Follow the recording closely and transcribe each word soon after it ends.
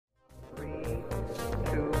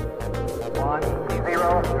Hey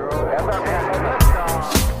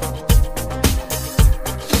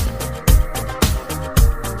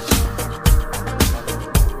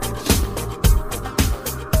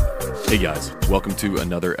guys, welcome to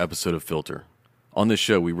another episode of Filter. On this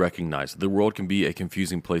show, we recognize the world can be a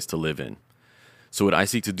confusing place to live in. So what I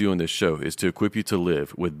seek to do on this show is to equip you to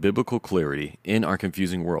live with biblical clarity in our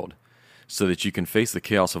confusing world, so that you can face the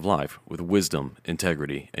chaos of life with wisdom,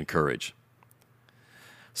 integrity, and courage.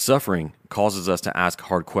 Suffering causes us to ask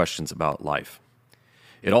hard questions about life.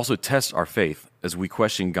 It also tests our faith as we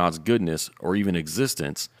question God's goodness or even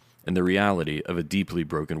existence and the reality of a deeply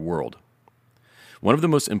broken world. One of the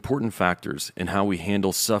most important factors in how we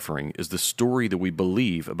handle suffering is the story that we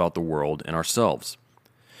believe about the world and ourselves.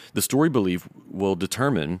 The story belief will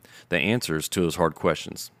determine the answers to those hard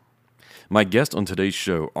questions. My guest on today's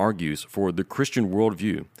show argues for the Christian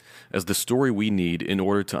worldview as the story we need in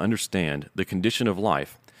order to understand the condition of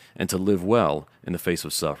life and to live well in the face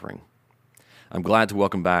of suffering. I'm glad to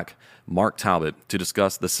welcome back Mark Talbot to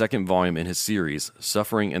discuss the second volume in his series,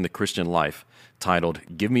 Suffering in the Christian Life, titled,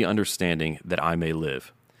 Give Me Understanding That I May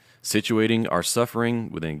Live, situating our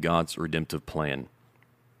suffering within God's redemptive plan.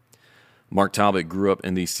 Mark Talbot grew up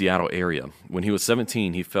in the Seattle area. When he was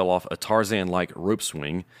 17, he fell off a Tarzan-like rope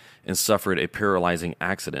swing and suffered a paralyzing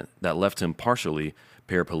accident that left him partially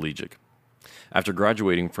paraplegic. After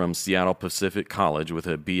graduating from Seattle Pacific College with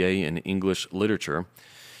a BA in English Literature,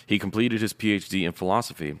 he completed his PhD in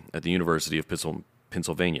philosophy at the University of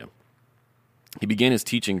Pennsylvania. He began his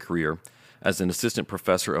teaching career as an assistant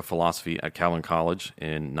professor of philosophy at Calvin College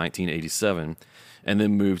in 1987, and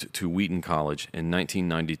then moved to Wheaton College in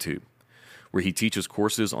 1992, where he teaches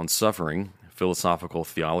courses on suffering, philosophical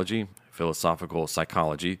theology, philosophical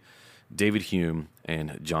psychology, David Hume,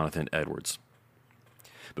 and Jonathan Edwards.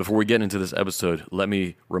 Before we get into this episode, let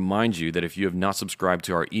me remind you that if you have not subscribed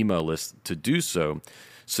to our email list, to do so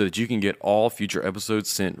that you can get all future episodes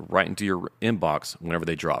sent right into your inbox whenever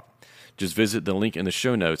they drop. Just visit the link in the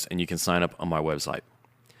show notes and you can sign up on my website.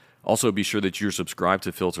 Also, be sure that you're subscribed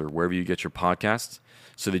to Filter wherever you get your podcasts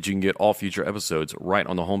so that you can get all future episodes right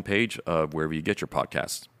on the homepage of wherever you get your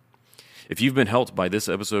podcasts. If you've been helped by this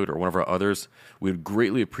episode or one of our others, we would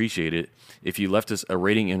greatly appreciate it if you left us a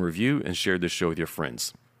rating and review and shared this show with your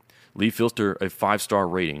friends. Leave Filter a 5-star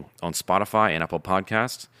rating on Spotify and Apple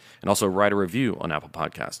Podcasts, and also write a review on Apple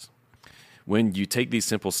Podcasts. When you take these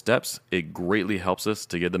simple steps, it greatly helps us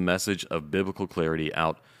to get the message of biblical clarity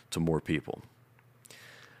out to more people.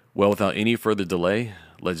 Well, without any further delay,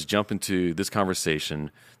 let's jump into this conversation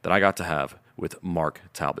that I got to have with Mark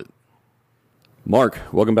Talbot. Mark,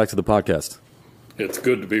 welcome back to the podcast. It's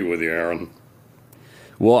good to be with you, Aaron.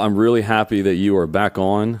 Well, I'm really happy that you are back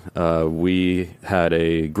on. We had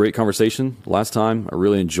a great conversation last time. I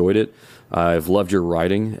really enjoyed it. I've loved your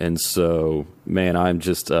writing, and so, man, I'm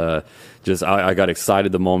I got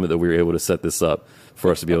excited the moment that we were able to set this up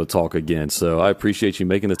for us to be able to talk again. So I appreciate you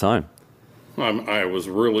making the time. I was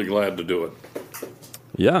really glad to do it.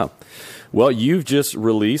 Yeah. Well, you've just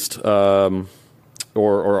released, or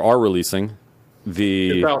are releasing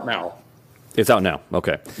the... It's out now. It's out now.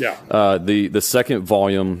 Okay. Yeah. The second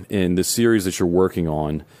volume in the series that you're working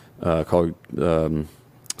on, called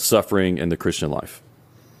Suffering in the Christian Life.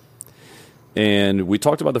 And we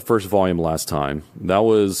talked about the first volume last time. That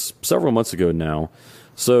was several months ago now.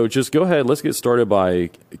 So just go ahead. Let's get started by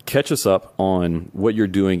catch us up on what you're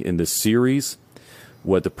doing in this series,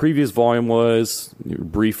 what the previous volume was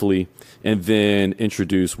briefly, and then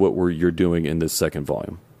introduce what you're doing in this second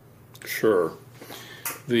volume. Sure.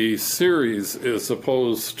 The series is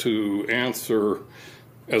supposed to answer,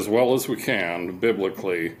 as well as we can,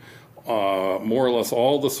 biblically, more or less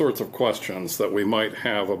all the sorts of questions that we might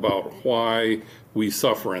have about why we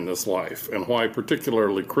suffer in this life and why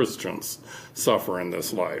particularly Christians suffer in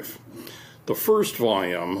this life. The first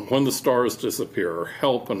volume, When the Stars Disappear,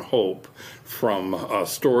 Help and Hope from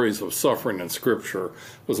Stories of Suffering in Scripture,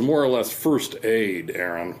 was more or less first aid,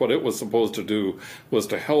 Aaron. What it was supposed to do was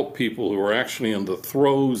to help people who were actually in the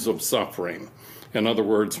throes of suffering. In other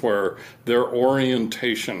words, where their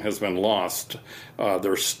orientation has been lost,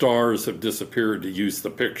 their stars have disappeared, to use the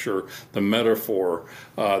picture, the metaphor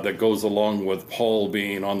that goes along with Paul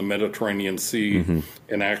being on the Mediterranean Sea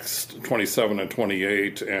in Acts 27 and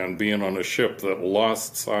 28, and being on a ship that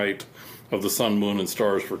lost sight of the sun, moon, and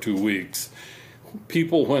stars for 2 weeks.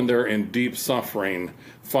 People, when they're in deep suffering,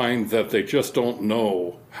 find that they just don't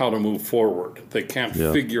know how to move forward. They can't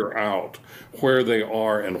figure out where they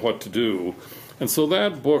are and what to do. And so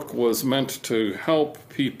that book was meant to help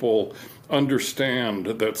people understand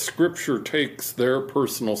that Scripture takes their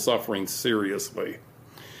personal suffering seriously.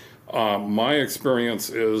 My experience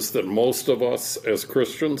is that most of us as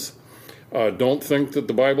Christians don't think that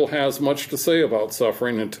the Bible has much to say about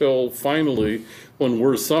suffering until finally, when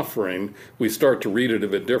we're suffering, we start to read it a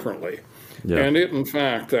bit differently. Yeah. And it, in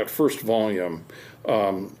fact, that first volume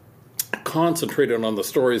concentrated on the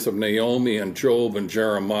stories of Naomi and Job and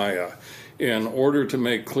Jeremiah in order to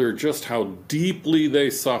make clear just how deeply they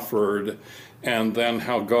suffered and then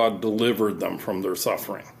how God delivered them from their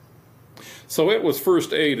suffering. So it was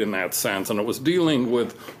first aid in that sense, and it was dealing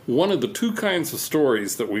with one of the two kinds of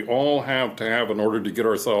stories that we all have to have in order to get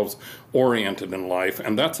ourselves oriented in life,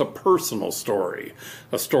 and that's a personal story,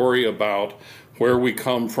 a story about where we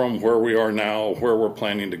come from, where we are now, where we're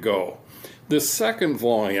planning to go. This second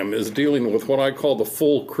volume is dealing with what I call the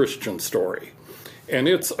full Christian story. And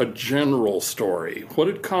it's a general story. What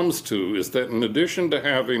it comes to is that in addition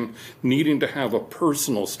to needing to have a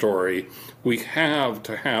personal story, we have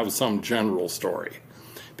to have some general story.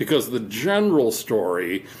 Because the general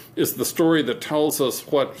story is the story that tells us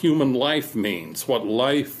what human life means, what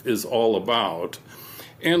life is all about.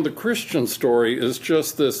 And the Christian story is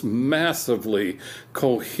just this massively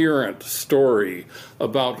coherent story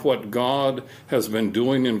about what God has been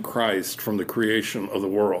doing in Christ from the creation of the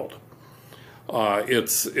world.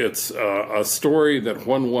 It's a story that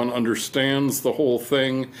when one understands the whole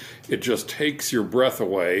thing, it just takes your breath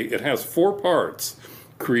away. It has 4 parts: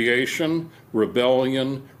 creation,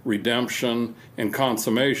 rebellion, redemption, and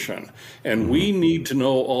consummation. And we need to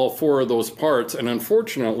know all 4 of those parts. And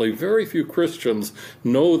unfortunately, very few Christians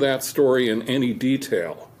know that story in any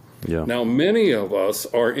detail. Yeah. Now, many of us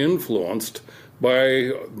are influenced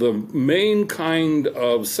by the main kind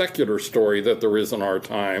of secular story that there is in our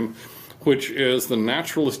time, which is the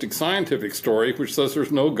naturalistic scientific story, which says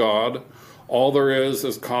there's no God. All there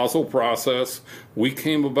is causal process. We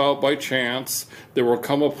came about by chance. There will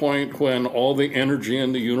come a point when all the energy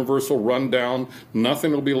in the universe will run down.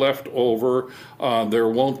 Nothing will be left over. There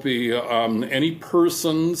won't be any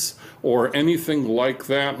persons or anything like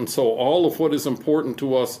that. And so all of what is important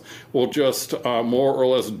to us will just more or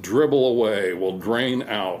less dribble away, will drain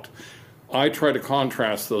out. I try to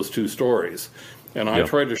contrast those two stories. And I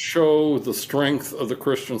try to show the strength of the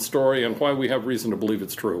Christian story and why we have reason to believe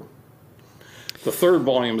it's true. The third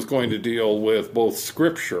volume is going to deal with both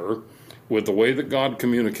Scripture, with the way that God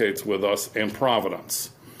communicates with us, and providence.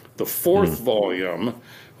 The fourth volume,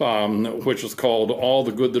 which is called All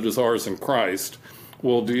the Good That Is Ours in Christ,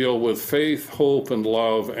 will deal with faith, hope, and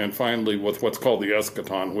love, and finally with what's called the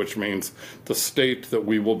eschaton, which means the state that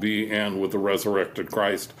we will be in with the resurrected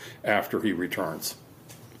Christ after he returns.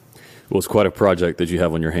 Well, it's quite a project that you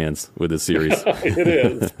have on your hands with this series. It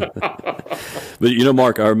is. But,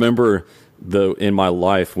 Mark, I remember in my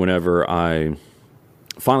life whenever I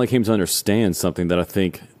finally came to understand something that I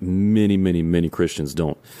think many, many, many Christians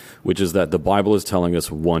don't, which is that the Bible is telling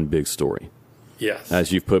us one big story. Yes.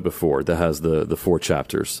 As you've put before, that has the 4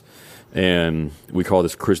 chapters. And we call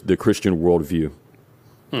this the Christian worldview.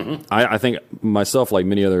 Mm-hmm. I think myself, like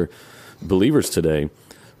many other believers today,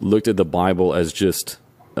 looked at the Bible as just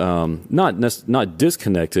not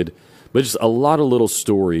disconnected, but just a lot of little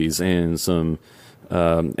stories and some,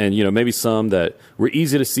 maybe some that were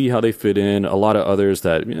easy to see how they fit in, a lot of others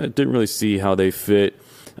that didn't really see how they fit.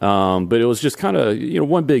 But it was just kind of,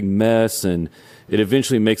 one big mess, and it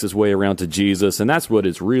eventually makes its way around to Jesus, and that's what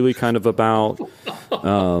it's really kind of about.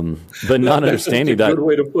 But not understanding that. That's a good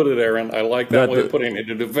way to put it, Aaron. I like that way of putting it.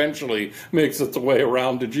 It eventually makes its way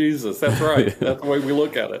around to Jesus. That's right. That's the way we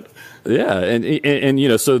look at it. Yeah,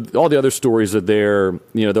 and so all the other stories are there.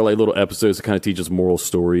 They're like little episodes that kind of teach us moral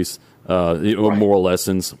stories, moral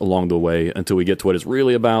lessons along the way until we get to what it's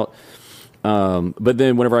really about. But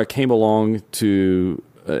then whenever I came along to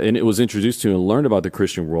and it was introduced to and learned about the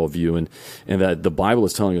Christian worldview and that the Bible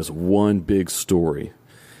is telling us one big story,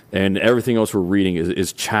 and everything else we're reading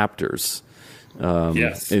is chapters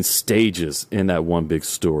and stages in that one big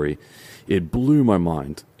story. It blew my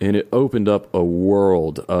mind, and it opened up a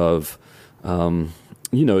world of,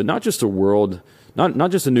 not just a world,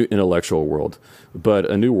 not just a new intellectual world, but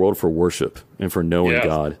a new world for worship and for knowing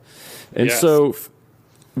God. And so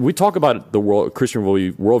we talk about the Christian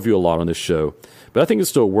worldview a lot on this show, but I think it's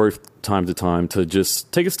still worth time to time to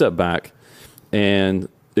just take a step back and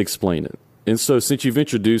explain it. And so since you've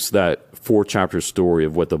introduced that 4-chapter story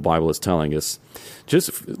of what the Bible is telling us,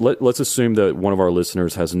 just let's assume that one of our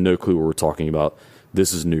listeners has no clue what we're talking about.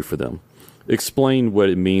 This is new for them. Explain what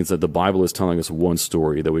it means that the Bible is telling us one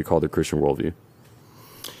story that we call the Christian worldview.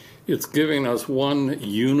 It's giving us one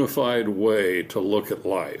unified way to look at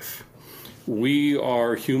life. we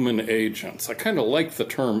are human agents. I kind of like the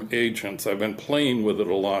term agents. I've been playing with it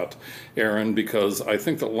a lot, Aaron, because I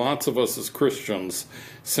think that lots of us as Christians,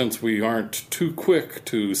 since we aren't too quick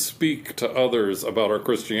to speak to others about our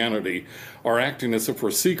Christianity, are acting as if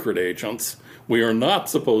we're secret agents. We are not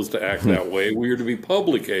supposed to act that way. We are to be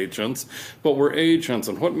public agents, but we're agents.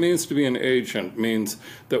 And what it means to be an agent means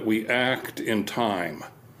that we act in time.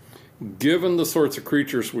 Given the sorts of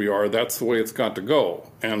creatures we are, that's the way it's got to go.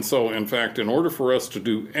 And so, in fact, in order for us to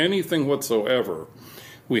do anything whatsoever,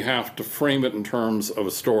 we have to frame it in terms of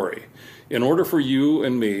a story. In order for you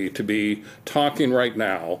and me to be talking right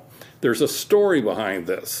now, there's a story behind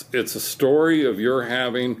this. It's a story of your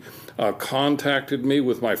having contacted me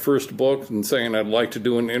with my first book and saying I'd like to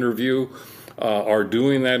do an interview. Or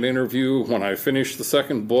doing that interview when I finished the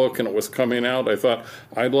second book and it was coming out, I thought,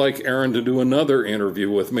 I'd like Aaron to do another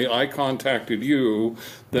interview with me. I contacted you.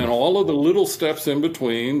 Then all of the little steps in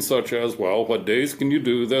between, such as, well, what days can you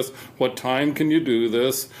do this? What time can you do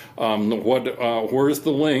this? Where's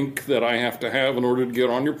the link that I have to have in order to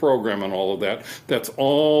get on your program and all of that? That's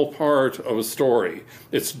all part of a story.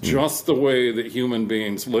 It's just the way that human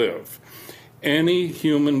beings live. Any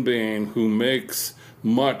human being who makes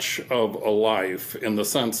much of a life in the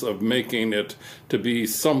sense of making it to be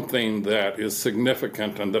something that is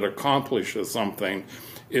significant and that accomplishes something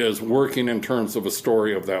is working in terms of a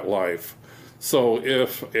story of that life. So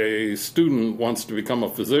if a student wants to become a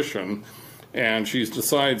physician and she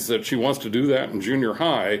decides that she wants to do that in junior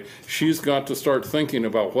high, she's got to start thinking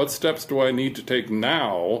about what steps do I need to take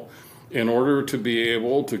now in order to be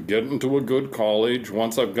able to get into a good college,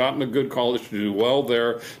 once I've gotten a good college, to do well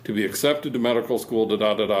there, to be accepted to medical school,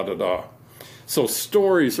 da-da-da-da-da-da. So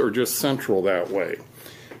stories are just central that way.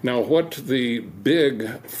 Now, what the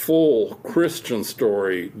big, full Christian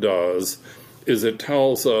story does is it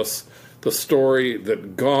tells us the story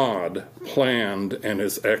that God planned and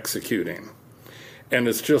is executing. And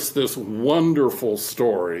it's just this wonderful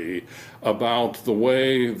story about the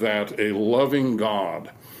way that a loving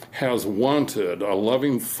God has wanted, a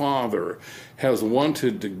loving father has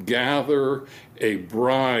wanted to gather a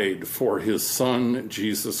bride for his son,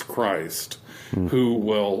 Jesus Christ, who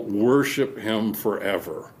will worship him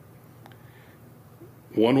forever.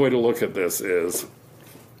 One way to look at this is,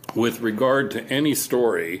 with regard to any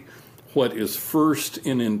story, what is first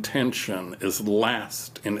in intention is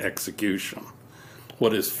last in execution.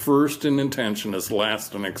 What is first in intention is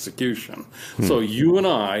last in execution. So you and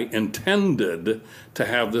I intended to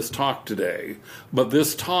have this talk today, but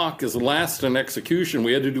this talk is last in execution.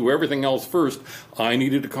 We had to do everything else first. I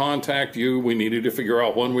needed to contact you. We needed to figure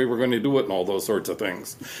out when we were going to do it and all those sorts of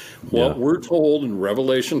things. What we're told in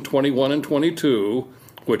Revelation 21 and 22,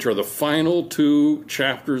 which are the final two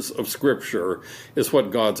chapters of Scripture, is what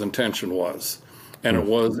God's intention was. And it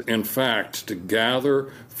was, in fact, to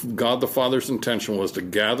gather, God the Father's intention was to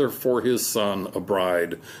gather for his son a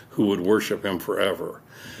bride who would worship him forever.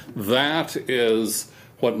 That is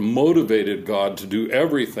what motivated God to do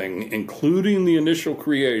everything, including the initial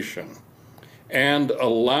creation, and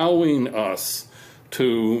allowing us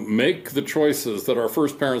to make the choices that our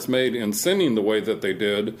first parents made in sinning the way that they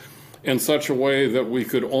did, in such a way that we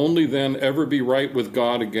could only then ever be right with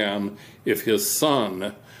God again if his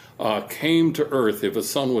son came to earth, if his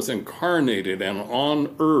son was incarnated and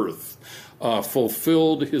on earth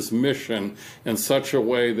fulfilled his mission in such a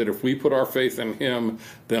way that if we put our faith in him,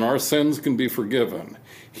 then our sins can be forgiven.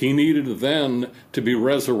 He needed then to be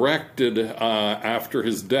resurrected after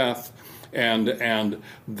his death, and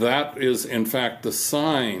that is in fact the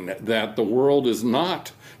sign that the world is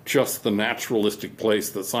not just the naturalistic place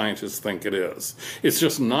that scientists think it is. It's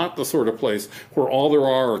just not the sort of place where all there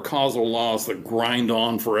are causal laws that grind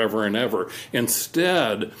on forever and ever.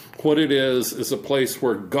 Instead, what it is a place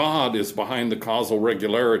where God is behind the causal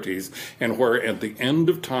regularities, and where at the end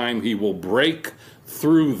of time he will break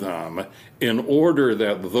through them in order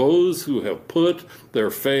that those who have put their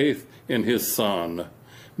faith in his Son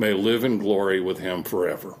may live in glory with him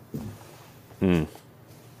forever.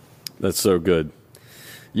 That's so good.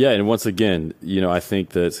 Yeah, and once again, I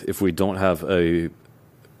think that if we don't have a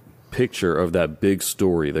picture of that big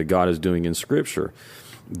story that God is doing in Scripture,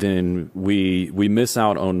 then we miss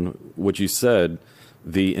out on what you said,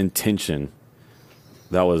 the intention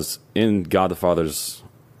that was in God the Father's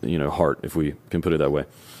heart, if we can put it that way.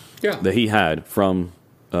 Yeah. That he had from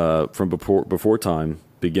before time,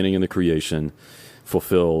 beginning in the creation,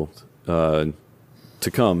 fulfilled to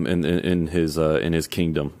come in his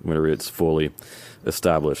kingdom, whenever it's fully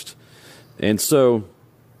established. And so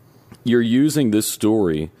you're using this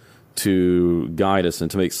story to guide us and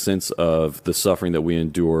to make sense of the suffering that we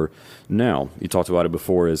endure now. You talked about it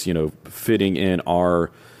before as, fitting in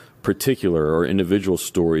our particular or individual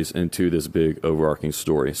stories into this big overarching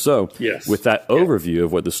story. So Yes. with that overview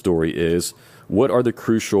of what the story is, what are the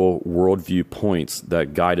crucial worldview points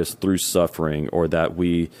that guide us through suffering, or that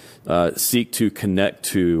we seek to connect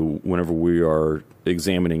to whenever we are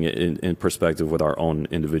examining it in perspective with our own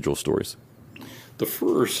individual stories? The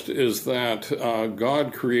first is that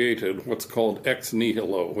God created what's called ex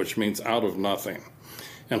nihilo, which means out of nothing.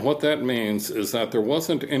 And what that means is that there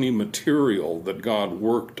wasn't any material that God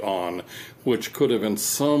worked on which could have in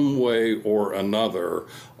some way or another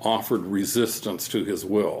offered resistance to his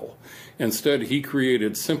will. Instead, he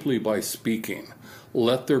created simply by speaking,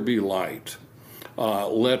 "Let there be light.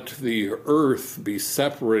 Let the earth be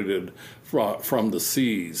separated from the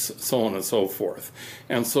seas," so on and so forth.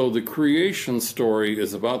 And so the creation story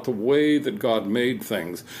is about the way that God made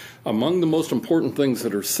things. Among the most important things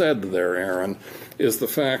that are said there, Aaron, is the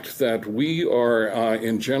fact that we are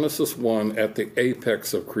in Genesis 1 at the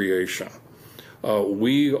apex of creation.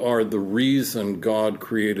 We are the reason God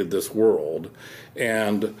created this world.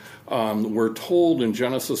 And we're told in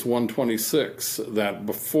Genesis 1:26 that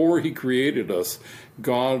before he created us,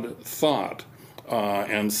 God thought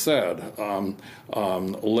and said,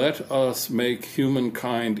 "Let us make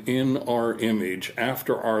humankind in our image,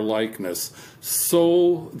 after our likeness,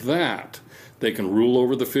 so that they can rule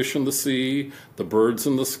over the fish in the sea, the birds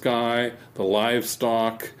in the sky, the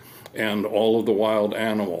livestock, and all of the wild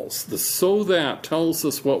animals." The "so that" tells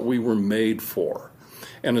us what we were made for.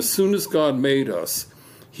 And as soon as God made us,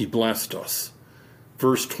 he blessed us.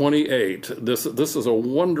 Verse 28, this is a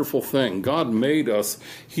wonderful thing. God made us.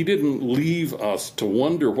 He didn't leave us to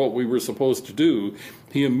wonder what we were supposed to do.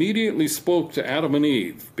 He immediately spoke to Adam and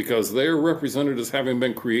Eve, because they are represented as having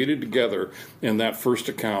been created together in that first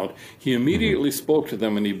account. He immediately spoke to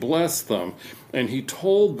them, and he blessed them, and he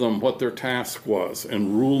told them what their task was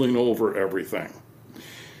in ruling over everything.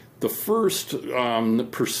 The first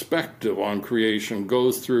perspective on creation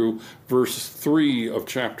goes through verse 3 of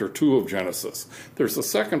chapter 2 of Genesis. There's a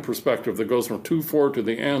second perspective that goes from 2:4 to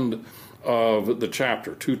the end of the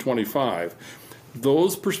chapter, 2:25.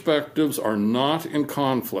 Those perspectives are not in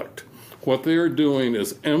conflict. What they are doing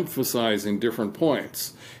is emphasizing different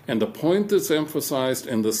points. And the point that's emphasized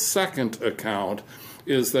in the second account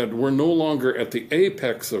is that we're no longer at the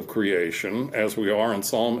apex of creation, as we are in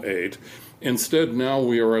Psalm 8. Instead, now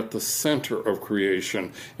we are at the center of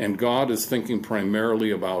creation, and God is thinking primarily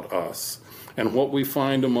about us. And what we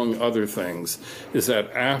find, among other things, is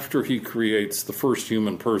that after he creates the first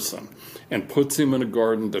human person and puts him in a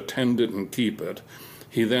garden to tend it and keep it,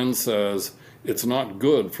 he then says, "It's not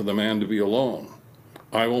good for the man to be alone.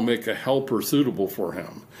 I will make a helper suitable for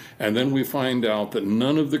him." And then we find out that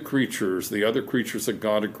none of the creatures, the other creatures that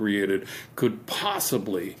God had created, could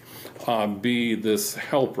possibly be this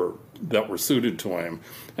helper that were suited to him.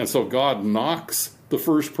 And so God knocks the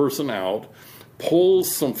first person out,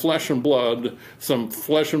 pulls some flesh and blood, some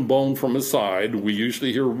flesh and bone from his side. We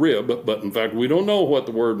usually hear rib, but in fact we don't know what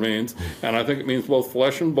the word means, and I think it means both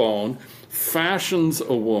flesh and bone, fashions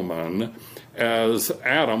a woman, as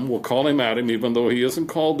Adam, we'll call him Adam, even though he isn't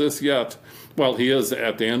called this yet. Well, he is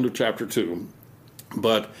at the end of chapter 2.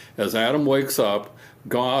 But as Adam wakes up,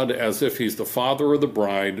 God, as if he's the father of the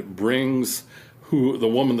bride, brings the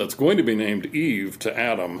woman that's going to be named Eve to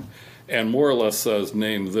Adam, and more or less says,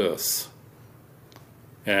 "Name this."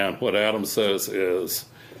 And what Adam says is,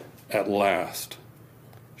 "At last,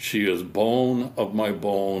 she is bone of my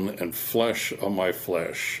bone and flesh of my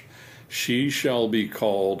flesh. She shall be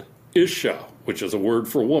called Isha," which is a word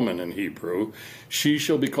for woman in Hebrew. She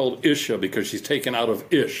shall be called Isha because she's taken out of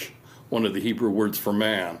Ish, one of the Hebrew words for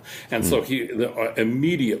man. And so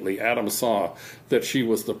immediately Adam saw that she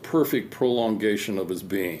was the perfect prolongation of his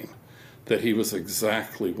being, that he was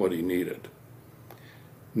exactly what he needed.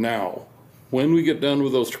 Now, when we get done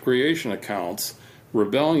with those creation accounts,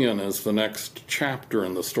 rebellion is the next chapter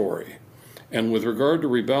in the story. And with regard to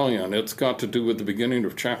rebellion, it's got to do with the beginning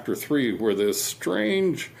of chapter 3, where this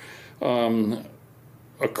strange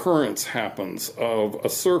occurrence happens of a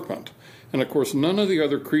serpent. And of course, none of the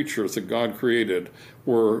other creatures that God created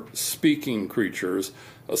were speaking creatures.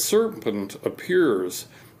 A serpent appears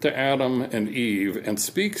to Adam and Eve and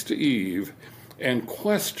speaks to Eve and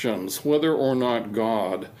questions whether or not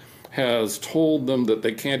God has told them that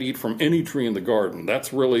they can't eat from any tree in the garden.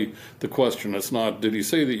 That's really the question. It's not, did he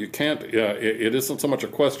say that you can't? It isn't so much a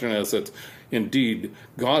question as it's, indeed,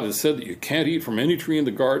 God has said that you can't eat from any tree in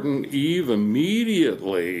the garden. Eve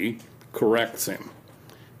immediately corrects him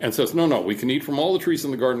and says, no, we can eat from all the trees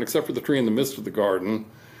in the garden except for the tree in the midst of the garden,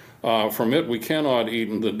 From it we cannot eat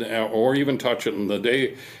or even touch it, and the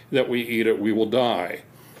day that we eat it, we will die.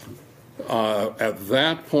 At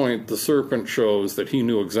that point, the serpent shows that he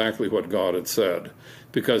knew exactly what God had said,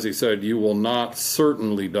 because he said, you will not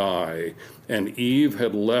certainly die. And Eve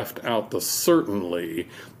had left out the certainly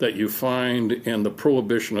that you find in the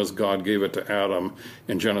prohibition as God gave it to Adam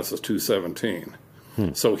in Genesis 2:17.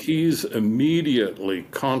 So he's immediately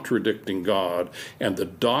contradicting God, and the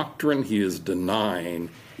doctrine he is denying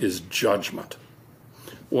is judgment.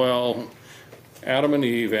 Well, Adam and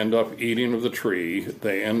Eve end up eating of the tree.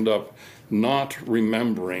 They end up not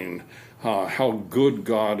remembering how good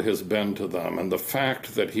God has been to them, and the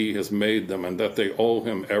fact that he has made them and that they owe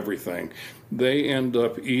him everything. They end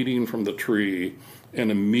up eating from the tree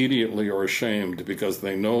and immediately are ashamed because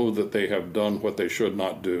they know that they have done what they should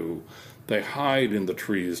not do. They hide in the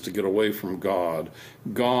trees to get away from God.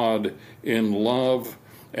 God, in love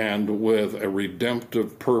and with a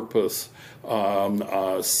redemptive purpose,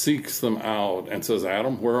 seeks them out and says,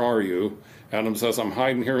 Adam, where are you? Adam says, I'm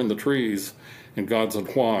hiding here in the trees. And God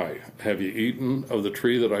said, why? Have you eaten of the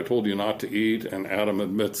tree that I told you not to eat? And Adam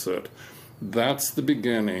admits it. That's the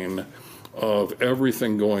beginning of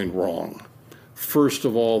everything going wrong. First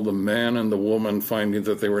of all, the man and the woman finding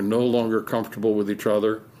that they were no longer comfortable with each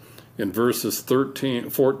other. In verses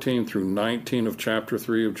 14 through 19 of chapter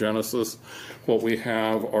 3 of Genesis, what we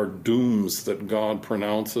have are dooms that God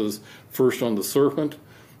pronounces, first on the serpent,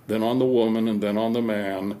 then on the woman, and then on the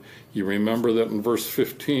man. You remember that in verse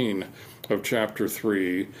 15 of chapter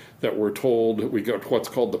 3 that we're told we got what's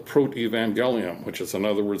called the proto-evangelium, which is, in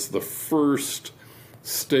other words, the first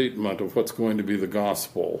statement of what's going to be the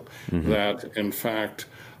gospel, that in fact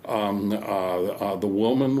the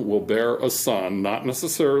woman will bear a son, not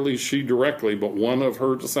necessarily she directly, but one of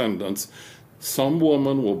her descendants. Some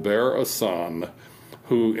woman will bear a son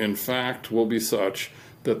who in fact will be such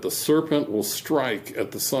that the serpent will strike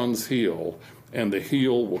at the son's heel, and the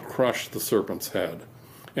heel will crush the serpent's head.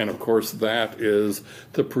 And of course, that is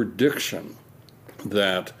the prediction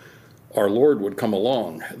that our Lord would come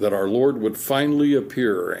along, that our Lord would finally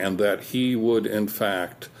appear, and that he would, in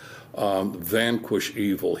fact, vanquish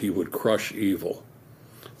evil. He would crush evil.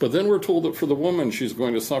 But then we're told that for the woman, she's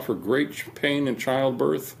going to suffer great pain in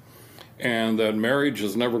childbirth, and that marriage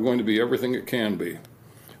is never going to be everything it can be.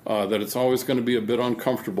 That it's always going to be a bit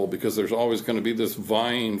uncomfortable because there's always going to be this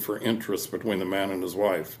vying for interest between the man and his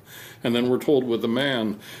wife. And then we're told with the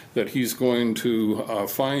man that he's going to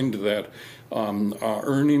find that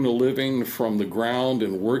earning a living from the ground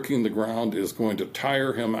and working the ground is going to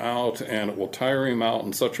tire him out, and it will tire him out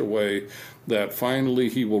in such a way that finally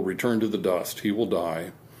he will return to the dust. He will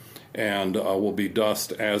die and will be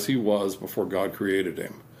dust as he was before God created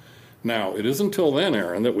him. Now, it isn't until then,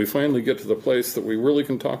 Aaron, that we finally get to the place that we really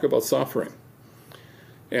can talk about suffering.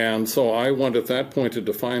 And so I want at that point to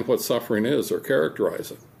define what suffering is or characterize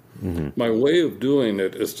it. My way of doing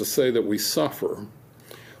it is to say that we suffer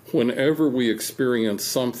whenever we experience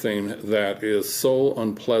something that is so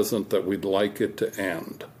unpleasant that we'd like it to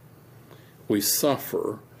end. We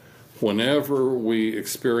suffer whenever we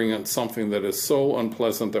experience something that is so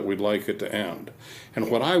unpleasant that we'd like it to end. And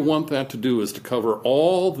what I want that to do is to cover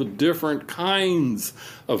all the different kinds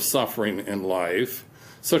of suffering in life,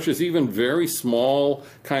 such as even very small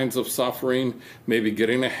kinds of suffering, maybe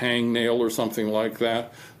getting a hangnail or something like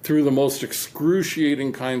that, through the most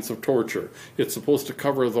excruciating kinds of torture. It's supposed to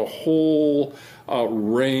cover the whole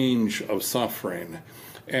range of suffering.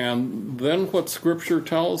 And then what Scripture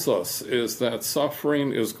tells us is that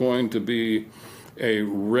suffering is going to be a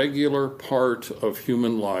regular part of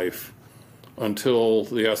human life until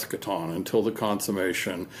the eschaton, until the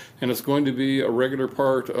consummation. And it's going to be a regular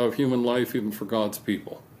part of human life even for God's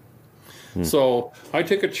people. So I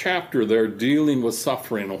take a chapter there dealing with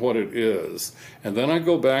suffering and what it is, and then I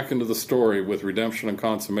go back into the story with redemption and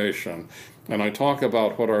consummation, and I talk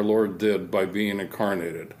about what our Lord did by being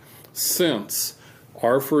incarnated. Since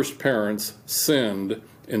our first parents sinned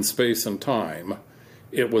in space and time,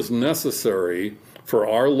 it was necessary for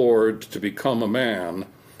our Lord to become a man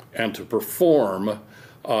and to perform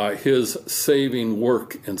his saving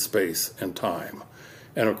work in space and time.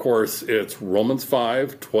 And of course, it's Romans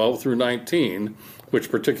 5:12 through 19,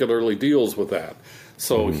 which particularly deals with that.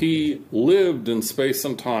 So he lived in space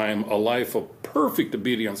and time a life of perfect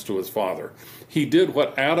obedience to his Father. He did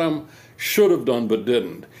what Adam should have done but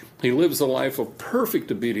didn't. He lives a life of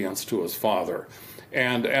perfect obedience to his Father.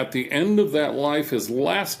 And at the end of that life, his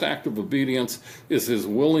last act of obedience is his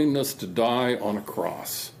willingness to die on a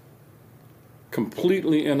cross.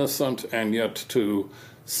 Completely innocent, and yet to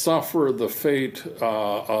suffer the fate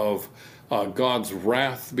of God's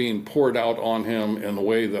wrath being poured out on him in the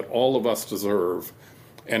way that all of us deserve.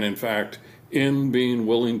 And in fact, in being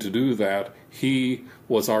willing to do that, he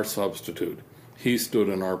was our substitute. He stood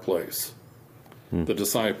in our place. The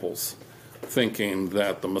disciples, thinking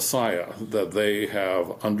that the Messiah that they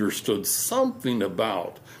have understood something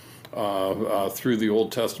about through the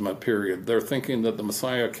Old Testament period, they're thinking that the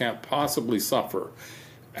Messiah can't possibly suffer.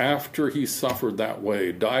 After he suffered that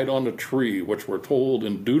way, died on a tree, which we're told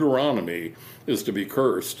in Deuteronomy is to be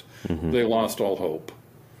cursed, they lost all hope.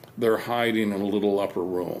 They're hiding in a little upper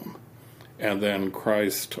room. And then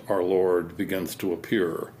Christ, our Lord, begins to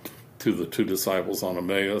appear to the two disciples on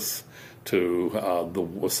Emmaus, to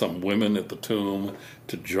some women at the tomb,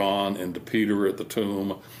 to John and to Peter at the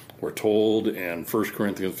tomb. We're told in 1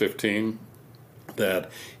 Corinthians 15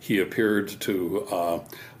 that he appeared to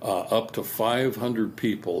up to 500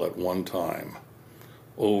 people at one time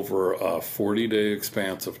over a 40-day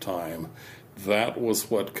expanse of time. That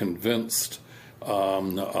was what convinced the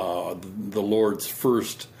Lord's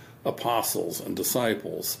first apostles and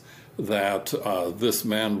disciples that this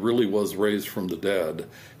man really was raised from the dead,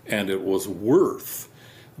 and it was worth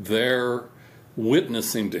their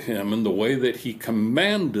witnessing to him in the way that he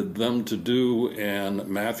commanded them to do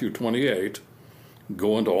in Matthew 28,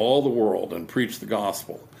 go into all the world and preach the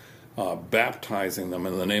gospel, baptizing them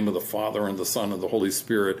in the name of the Father and the Son and the Holy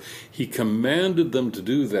Spirit. He commanded them to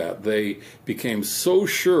do that. They became so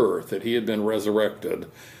sure that he had been resurrected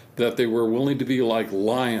that they were willing to be like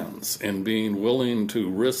lions in being willing to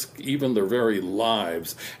risk even their very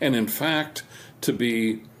lives, and in fact to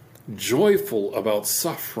be joyful about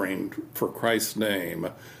suffering for Christ's name.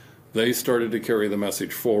 They started to carry the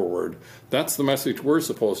message forward. That's the message we're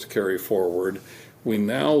supposed to carry forward. We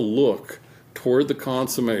now look toward the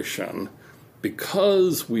consummation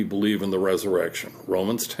because we believe in the resurrection.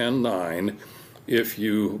 Romans 10:9, if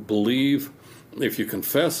you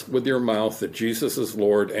confess with your mouth that Jesus is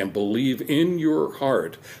Lord and believe in your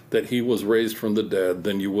heart that he was raised from the dead,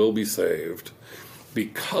 then you will be saved.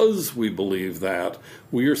 Because we believe that,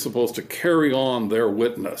 we are supposed to carry on their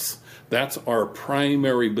witness. That's our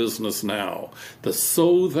primary business now. The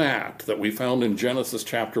so that we found in Genesis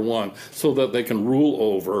chapter 1, so that they can rule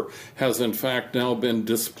over, has in fact now been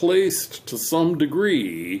displaced to some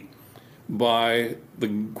degree by the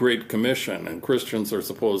Great Commission. And Christians are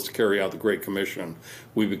supposed to carry out the Great Commission.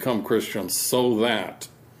 We become Christians so that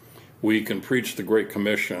we can preach the Great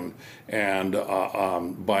Commission, and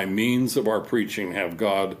by means of our preaching have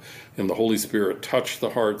God and the Holy Spirit touch the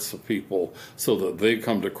hearts of people so that they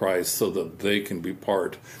come to Christ, so that they can be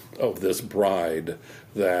part of this bride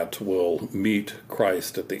that will meet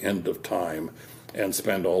Christ at the end of time and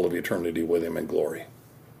spend all of eternity with him in glory.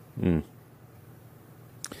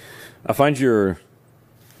 I find your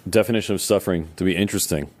definition of suffering to be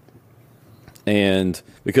interesting. And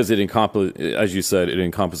because as you said, it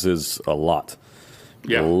encompasses a lot.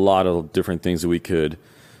 Yeah. A lot of different things that we could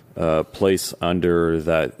place under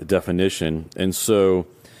that definition. And so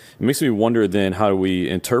it makes me wonder then, how do we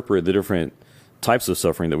interpret the different types of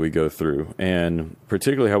suffering that we go through? And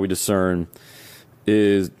particularly how we discern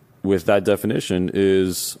with that definition,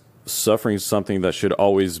 is suffering something that should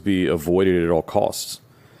always be avoided at all costs?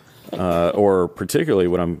 Or particularly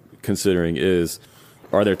what I'm considering is,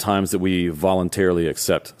 are there times that we voluntarily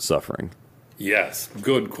accept suffering? Yes,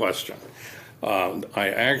 good question.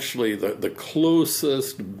 The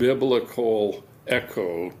closest biblical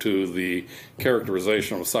echo to the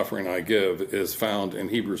characterization of suffering I give is found in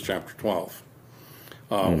Hebrews chapter 12,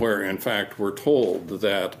 where in fact we're told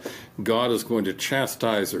that God is going to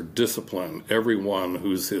chastise or discipline everyone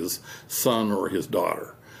who's his son or his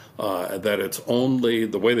daughter. That it's only,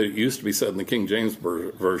 the way that it used to be said in the King James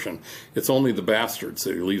Version, it's only the bastards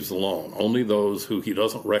that he leaves alone, only those who he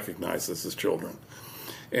doesn't recognize as his children.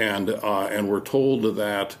 And we're told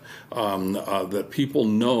that that people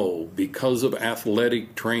know, because of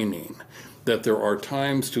athletic training, that there are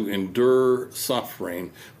times to endure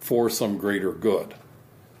suffering for some greater good.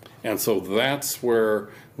 And so that's where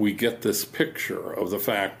we get this picture of the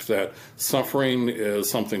fact that suffering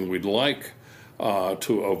is something we'd like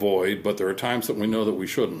to avoid, but there are times that we know that we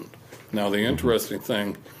shouldn't. Now, the interesting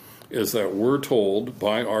thing is that we're told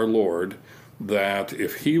by our Lord that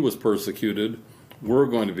if he was persecuted, we're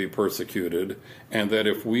going to be persecuted, and that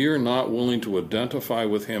if we are not willing to identify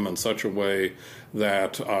with him in such a way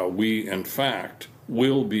that we, in fact,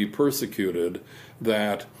 will be persecuted,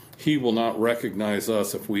 that he will not recognize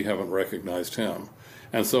us if we haven't recognized him.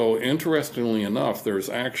 And so, interestingly enough, there's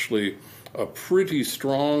actually a pretty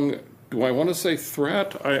strong, do I want to say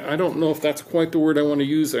threat? I don't know if that's quite the word I want to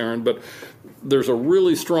use, Aaron, but there's a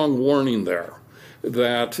really strong warning there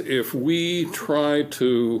that if we try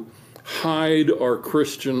to hide our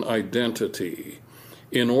Christian identity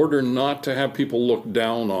in order not to have people look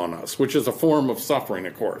down on us, which is a form of suffering,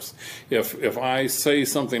 of course. If I say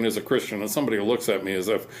something as a Christian and somebody looks at me as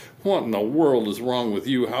if, what in the world is wrong with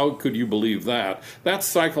you? How could you believe that? That's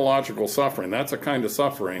psychological suffering. That's a kind of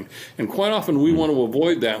suffering. And quite often we want to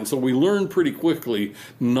avoid that. And so we learn pretty quickly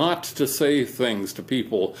not to say things to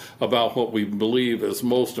people about what we believe is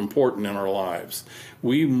most important in our lives.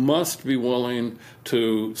 We must be willing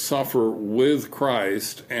to suffer with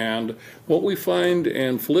Christ. And what we find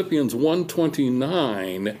in Philippians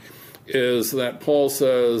 1:29 is that Paul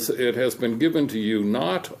says, it has been given to you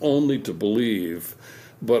not only to believe,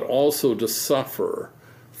 but also to suffer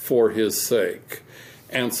for his sake.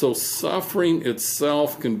 And so suffering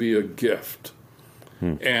itself can be a gift.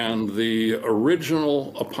 And the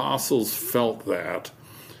original apostles felt that.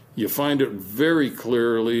 You find it very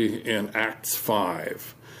clearly in Acts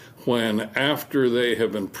 5, when after they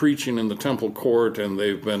have been preaching in the temple court and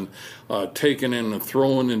they've been taken in and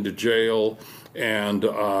thrown into jail and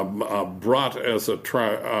brought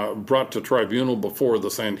to tribunal before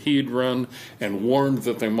the Sanhedrin and warned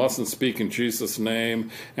that they mustn't speak in Jesus'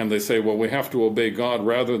 name, and they say, well, we have to obey God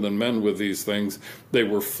rather than men with these things. They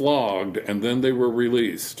were flogged and then they were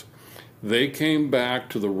released. They came back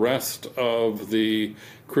to the rest of the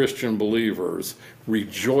Christian believers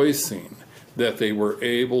rejoicing that they were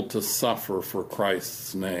able to suffer for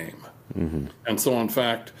Christ's name. Mm-hmm. And so, in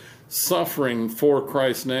fact, suffering for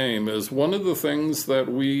Christ's name is one of the things that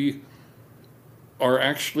we are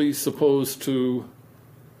actually supposed to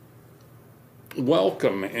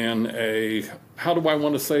welcome in a, how do I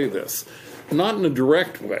want to say this? Not in a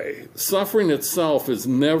direct way. Suffering itself is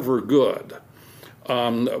never good.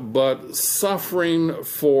 But suffering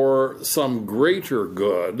for some greater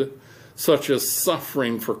good, such as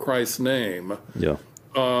suffering for Christ's name,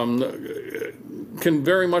 can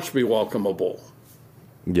very much be welcomable.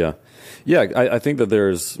 Yeah. I think that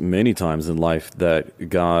there's many times in life that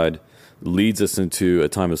God leads us into a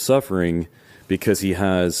time of suffering because he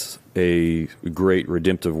has a great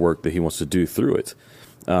redemptive work that he wants to do through it,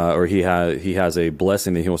 or he has a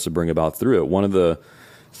blessing that he wants to bring about through it. One of the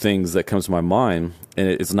things that comes to my mind, and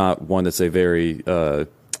it's not one that's a very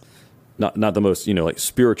not the most like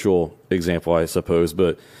spiritual example, I suppose,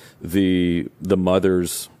 but the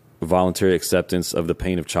mother's voluntary acceptance of the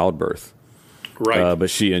pain of childbirth, right? But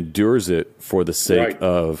she endures it for the sake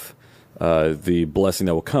of the blessing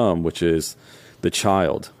that will come, which is the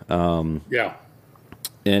child. And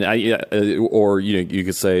or you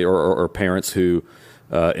could say, or parents who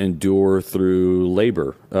endure through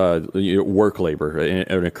labor, work labor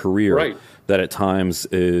in a career that at times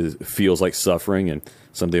feels like suffering and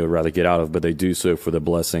something they would rather get out of, but they do so for the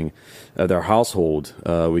blessing of their household.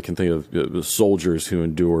 We can think of soldiers who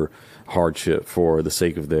endure hardship for the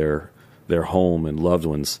sake of their home and loved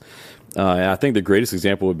ones. And I think the greatest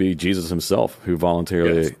example would be Jesus himself, who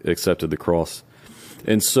voluntarily accepted the cross.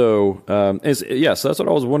 And so, so that's what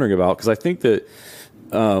I was wondering about, because I think that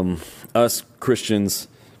us Christians,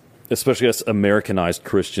 especially us Americanized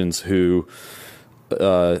Christians who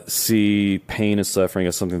see pain and suffering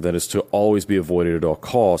as something that is to always be avoided at all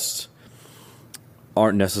costs,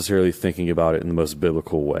 aren't necessarily thinking about it in the most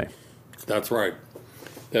biblical way. That's right.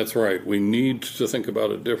 We need to think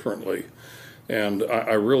about it differently. And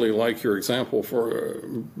I really like your example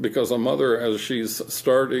because a mother, as she's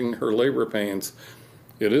starting her labor pains,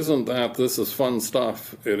 it isn't that this is fun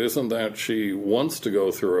stuff. It isn't that she wants to go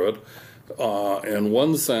through it. In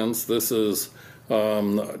one sense, this is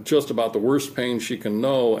just about the worst pain she can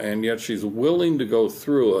know, and yet she's willing to go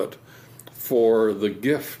through it for the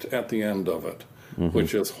gift at the end of it,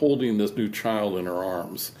 which is holding this new child in her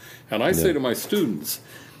arms. And I say to my students,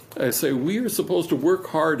 I say, we are supposed to work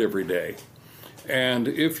hard every day. And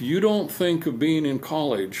if you don't think of being in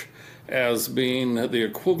college as being the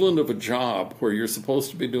equivalent of a job where you're supposed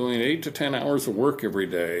to be doing 8 to 10 hours of work every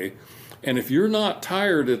day, and if you're not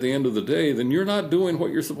tired at the end of the day, then you're not doing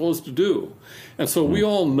what you're supposed to do. And so we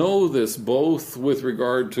all know this, both with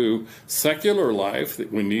regard to secular life,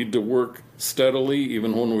 that we need to work steadily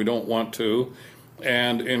even when we don't want to,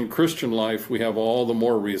 and in Christian life we have all the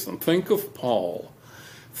more reason. Think of Paul.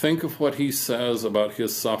 Think of what he says about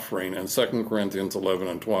his suffering in 2 Corinthians 11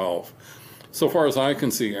 and 12. So far as I can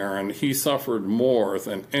see, Aaron, he suffered more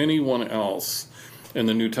than anyone else in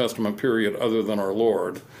the New Testament period other than our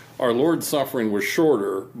Lord. Our Lord's suffering was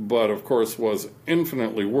shorter, but of course was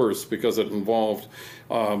infinitely worse because it involved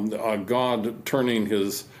God turning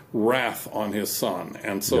his wrath on his son.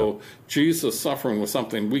 And so Jesus' suffering was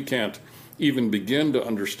something we can't even begin to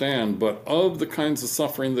understand. But of the kinds of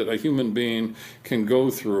suffering that a human being can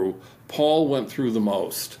go through, Paul went through the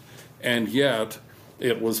most. And yet,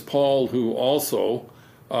 it was Paul who also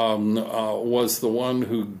was the one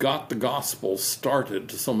who got the gospel started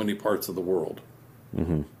to so many parts of the world.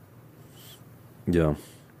 Mm-hmm. Yeah.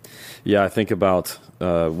 Yeah, I think about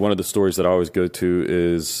one of the stories that I always go to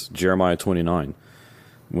is Jeremiah 29.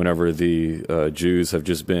 Whenever the Jews have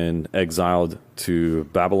just been exiled to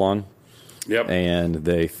Babylon, yep. and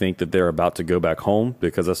they think that they're about to go back home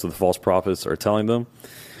because that's what the false prophets are telling them.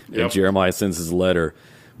 Yep. And Jeremiah sends his letter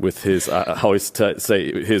with his, I always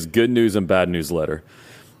say, his good news and bad news letter.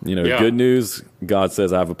 You know, good news, God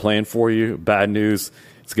says, I have a plan for you. Bad news,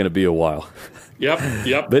 it's going to be a while.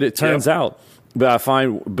 Yep. But it turns out,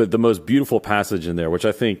 but the most beautiful passage in there, which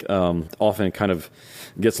I think often kind of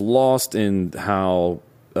gets lost in how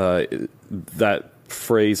that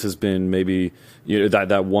phrase has been maybe,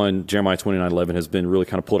 that one, Jeremiah 29:11, has been really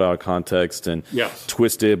kind of pulled out of context and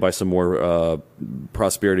twisted by some more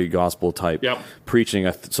prosperity gospel type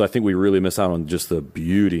preaching. So I think we really miss out on just the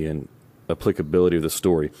beauty and applicability of the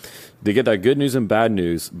story. They get that good news and bad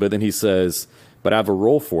news, but then he says, but I have a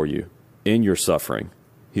role for you in your suffering.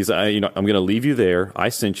 He's, I'm going to leave you there. I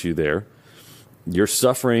sent you there. You're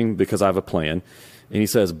suffering because I have a plan. And he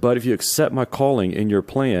says, but if you accept my calling in your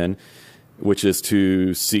plan, which is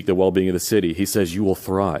to seek the well-being of the city, he says you will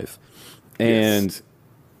thrive. And,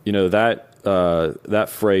 that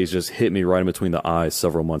phrase just hit me right in between the eyes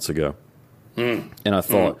several months ago. And I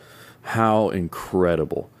thought, how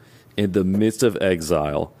incredible. In the midst of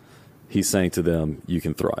exile, he's saying to them, you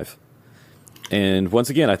can thrive. And once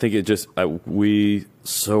again, I think we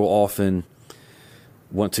so often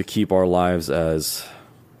want to keep our lives as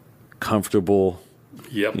comfortable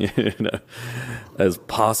as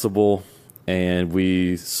possible. And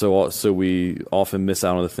we often miss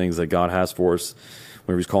out on the things that God has for us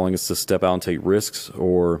whenever he's calling us to step out and take risks,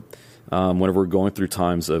 or whenever we're going through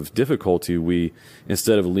times of difficulty, we,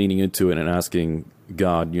 instead of leaning into it and asking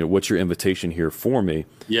God, what's your invitation here for me?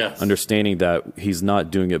 Yes. Understanding that he's not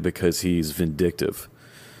doing it because he's vindictive.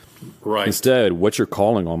 Right. Instead, what's your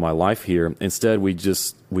calling on my life here? Instead,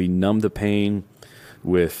 we numb the pain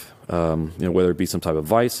with, whether it be some type of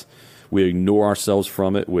vice, we ignore ourselves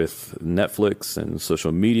from it with Netflix and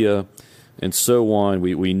social media and so on.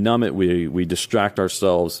 We numb it. We distract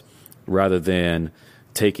ourselves rather than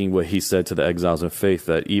taking what he said to the exiles in faith,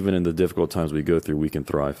 that even in the difficult times we go through, we can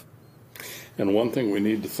thrive. And one thing we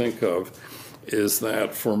need to think of is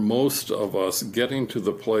that for most of us, getting to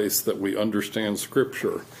the place that we understand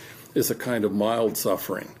Scripture is a kind of mild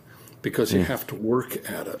suffering, because you have to work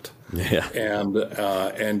at it. Yeah.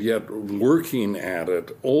 And yet working at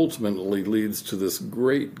it ultimately leads to this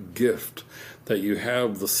great gift that you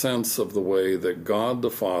have the sense of the way that God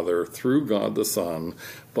the Father, through God the Son,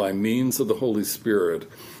 by means of the Holy Spirit,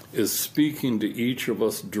 is speaking to each of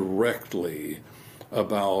us directly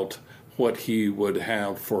about what he would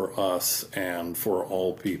have for us and for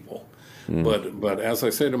all people. But as I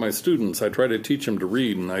say to my students, I try to teach them to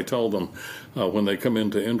read, and I tell them when they come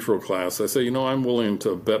into intro class, I say, I'm willing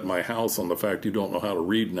to bet my house on the fact you don't know how to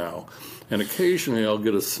read now. And occasionally I'll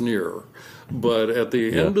get a sneer. But at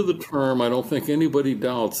the end of the term, I don't think anybody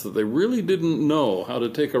doubts that they really didn't know how to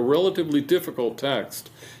take a relatively difficult text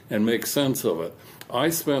and make sense of it. I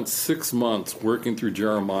spent 6 months working through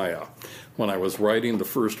Jeremiah when I was writing the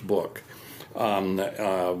first book.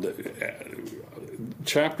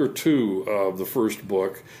 Chapter 2 of the first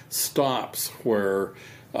book stops where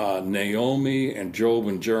Naomi and Job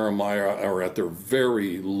and Jeremiah are at their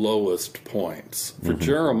very lowest points. For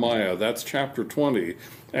Jeremiah, that's chapter 20,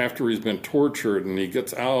 after he's been tortured and he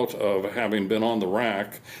gets out of having been on the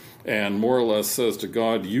rack and more or less says to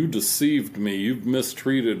God, you deceived me, you've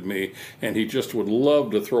mistreated me, and he just would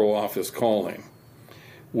love to throw off his calling.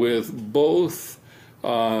 With both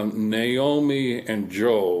Naomi and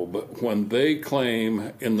Job, when they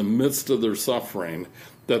claim in the midst of their suffering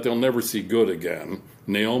that they'll never see good again,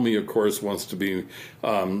 Naomi, of course, wants to be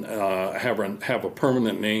have a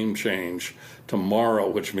permanent name change to Mara,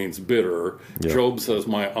 which means bitter. Yeah. Job says,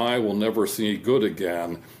 my eye will never see good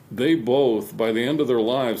again. They both, by the end of their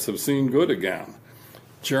lives, have seen good again.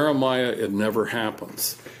 Jeremiah, it never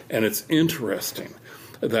happens. And it's interesting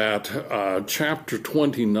that chapter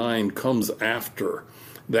 29 comes after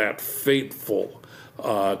that fateful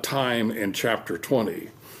time in chapter 20.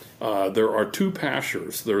 There are two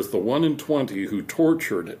pastors. There's the one in 20 who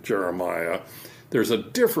tortured Jeremiah. There's a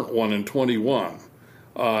different one in 21.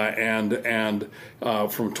 And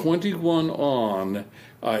from 21 on,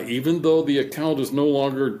 even though the account is no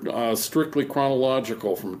longer strictly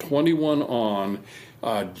chronological, from 21 on,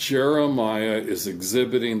 Jeremiah is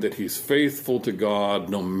exhibiting that he's faithful to God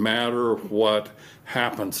no matter what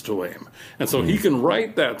happens to him. And so he can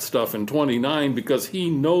write that stuff in 29 because he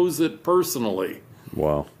knows it personally.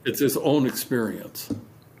 Wow. It's his own experience.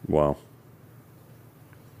 Wow.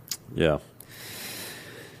 Yeah.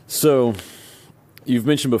 So you've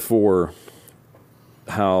mentioned before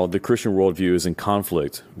how the Christian worldview is in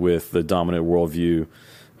conflict with the dominant worldview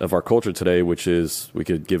of our culture today, which is, we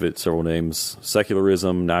could give it several names: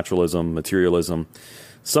 secularism, naturalism, materialism,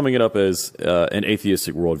 summing it up as an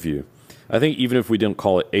atheistic worldview. I think even if we didn't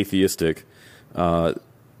call it atheistic,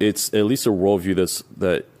 it's at least a worldview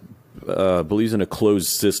that believes in a closed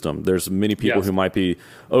system. There's many people who might be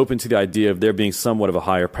open to the idea of there being somewhat of a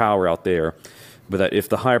higher power out there, but that if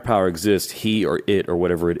the higher power exists, he or it or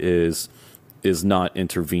whatever it is not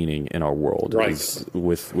intervening in our world,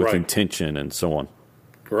 with intention and so on.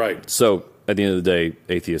 Right. So at the end of the day,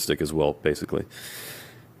 atheistic as well, basically.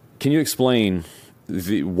 Can you explain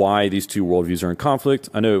why these two worldviews are in conflict?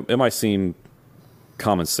 I know it might seem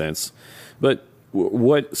common sense, but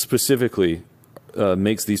what specifically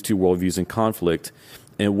makes these two worldviews in conflict,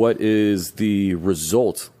 and what is the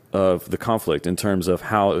result of the conflict in terms of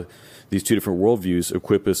how these two different worldviews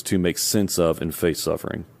equip us to make sense of and face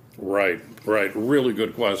suffering? Right. Really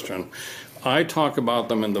good question. I talk about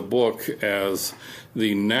them in the book as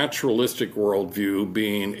the naturalistic worldview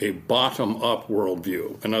being a bottom-up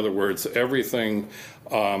worldview. In other words, everything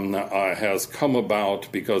has come about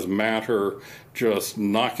because matter just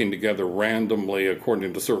knocking together randomly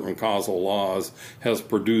according to certain causal laws has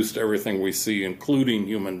produced everything we see, including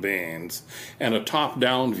human beings. And a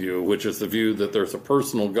top-down view, which is the view that there's a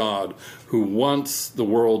personal God who wants the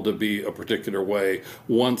world to be a particular way,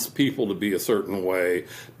 wants people to be a certain way,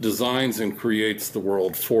 designs and creates the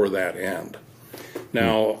world for that end.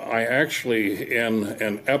 Now, I actually, in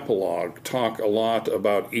an epilogue, talk a lot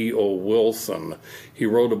about E.O. Wilson. He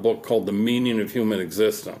wrote a book called The Meaning of Human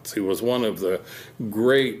Existence. He was one of the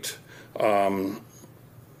great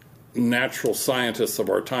natural scientists of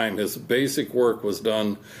our time. His basic work was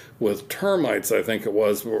done with termites, I think it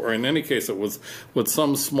was, or in any case, it was with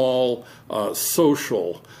some small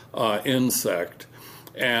social insect.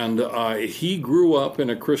 And he grew up in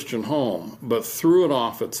a Christian home, but threw it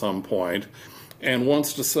off at some point, and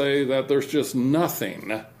wants to say that there's just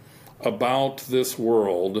nothing about this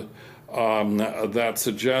world that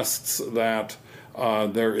suggests that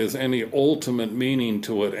there is any ultimate meaning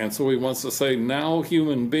to it. And so he wants to say now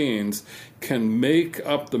human beings can make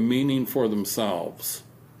up the meaning for themselves.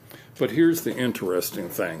 But here's the interesting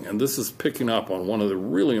thing, and this is picking up on one of the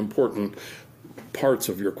really important parts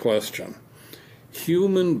of your question.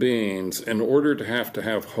 Human beings, in order to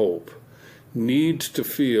have hope, need to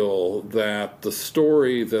feel that the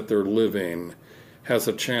story that they're living has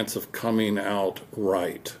a chance of coming out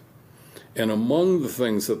right. And among the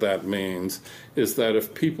things that means is that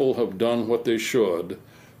if people have done what they should,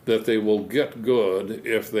 that they will get good.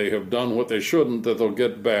 If they have done what they shouldn't, that they'll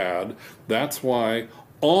get bad. That's why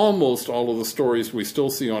almost all of the stories we still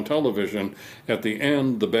see on television, at the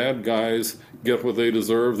end, the bad guys get what they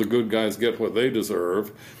deserve, the good guys get what they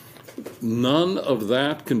deserve. None of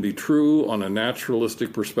that can be true on a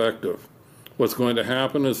naturalistic perspective. What's going to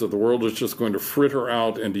happen is that the world is just going to fritter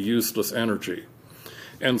out into useless energy.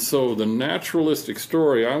 And so the naturalistic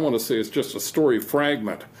story, I want to say, is just a story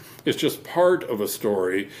fragment. It's just part of a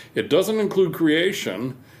story. It doesn't include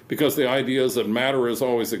creation, because the idea is that matter has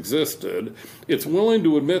always existed. It's willing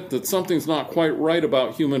to admit that something's not quite right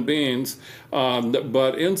about human beings,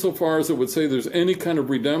 but insofar as it would say there's any kind of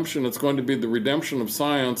redemption, it's going to be the redemption of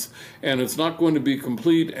science, and it's not going to be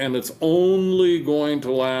complete, and it's only going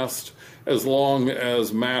to last as long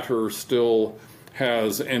as matter still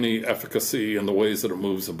has any efficacy in the ways that it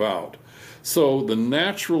moves about. So the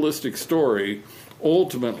naturalistic story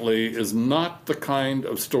ultimately is not the kind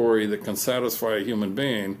of story that can satisfy a human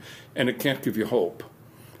being, and it can't give you hope.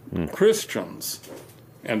 Christians,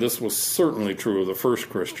 and this was certainly true of the first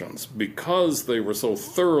Christians, because they were so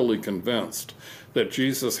thoroughly convinced that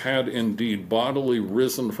Jesus had indeed bodily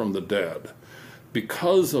risen from the dead,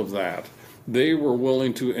 because of that, they were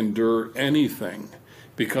willing to endure anything,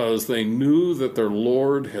 because they knew that their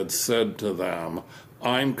Lord had said to them,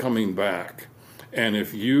 I'm coming back, and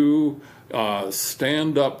if you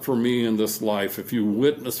stand up for me in this life, if you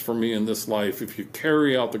witness for me in this life, if you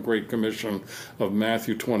carry out the Great Commission of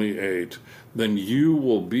Matthew 28, then you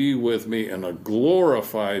will be with me in a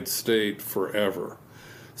glorified state forever.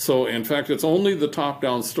 So, in fact, it's only the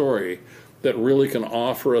top-down story that really can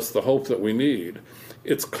offer us the hope that we need.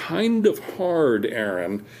 it's kind of hard,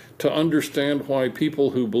 Aaron, to understand why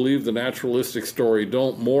people who believe the naturalistic story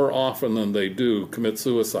don't more often than they do commit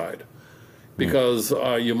suicide. Because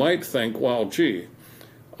you might think, well, gee,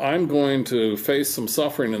 I'm going to face some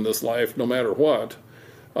suffering in this life no matter what.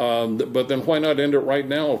 But then why not end it right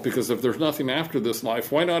now? Because if there's nothing after this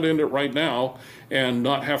life, why not end it right now and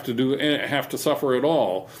not have to suffer at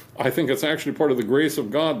all? I think it's actually part of the grace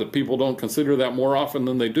of God that people don't consider that more often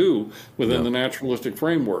than they do within the naturalistic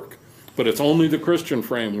framework. But it's only the Christian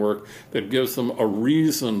framework that gives them a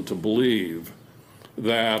reason to believe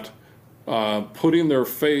that putting their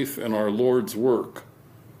faith in our Lord's work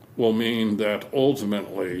will mean that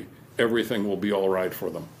ultimately everything will be all right for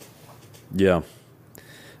them. Yeah.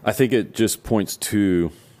 I think it just points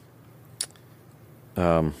to,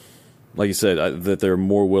 like you said, that they're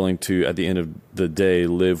more willing to, at the end of the day,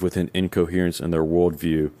 live with an incoherence in their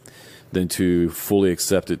worldview than to fully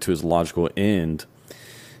accept it to its logical end.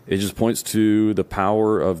 It just points to the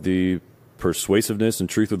power of the persuasiveness and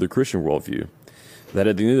truth of the Christian worldview. That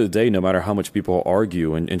at the end of the day, no matter how much people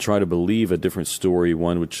argue and try to believe a different story,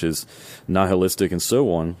 one which is nihilistic and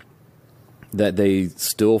so on, that they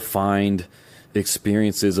still find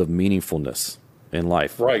experiences of meaningfulness in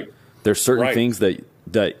life. Right. There's certain things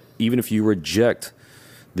that even if you reject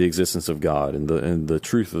the existence of God and the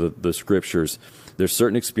truth of the scriptures, there's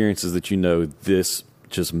certain experiences that you know this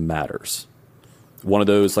just matters. One of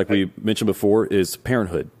those, like we mentioned before, is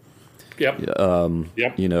parenthood. Yep.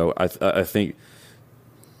 You know, I think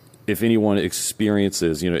if anyone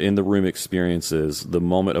experiences, in the room experiences the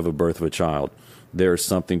moment of a birth of a child, there's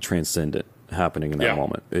something transcendent happening in that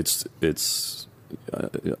moment. It's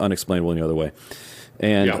unexplainable any other way.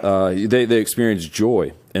 And they experience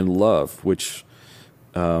joy and love, which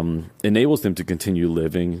enables them to continue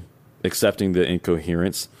living, accepting the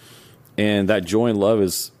incoherence. And that joy and love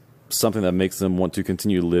is something that makes them want to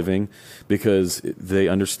continue living because they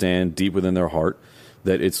understand deep within their heart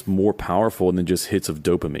that it's more powerful than just hits of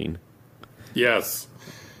dopamine. Yes.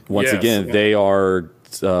 Once again, they are,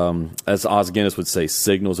 as Os Guinness would say,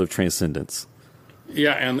 signals of transcendence.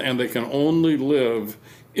 Yeah, and they can only live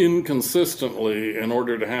inconsistently in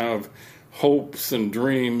order to have hopes and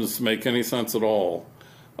dreams make any sense at all.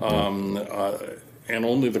 And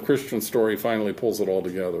only the Christian story finally pulls it all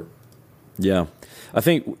together. Yeah. I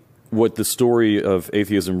think what the story of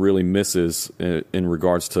atheism really misses in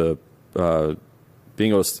regards to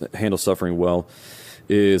being able to handle suffering well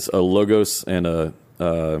is a logos and a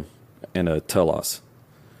telos.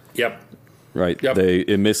 Yep. Right. Yep.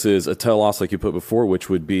 It misses a telos, like you put before, which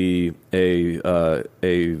would be a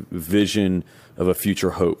vision of a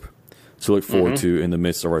future hope to look forward to in the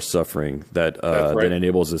midst of our suffering that that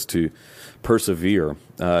enables us to persevere,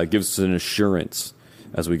 gives us an assurance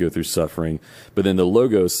as we go through suffering. But then the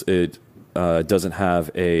logos, it doesn't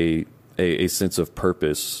have a sense of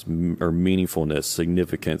purpose or meaningfulness,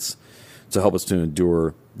 significance to help us to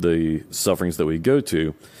endure the sufferings that we go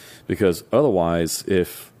to, because otherwise,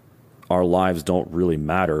 if our lives don't really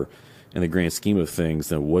matter in the grand scheme of things,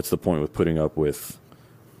 then what's the point with putting up with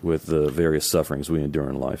the various sufferings we endure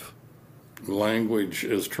in life? Language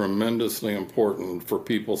is tremendously important for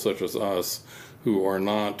people such as us who are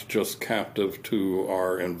not just captive to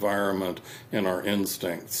our environment and our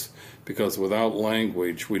instincts. Because without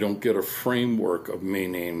language, we don't get a framework of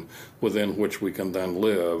meaning within which we can then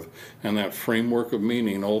live. And that framework of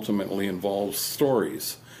meaning ultimately involves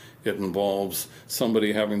stories. It involves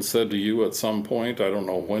somebody having said to you at some point, I don't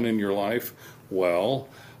know when in your life, well,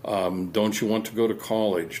 don't you want to go to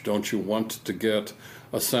college? Don't you want to get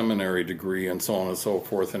a seminary degree and so on and so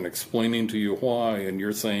forth, and explaining to you why, and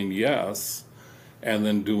you're saying yes, and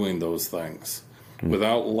then doing those things.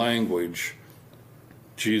 Without language,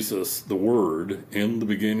 Jesus, the Word, in the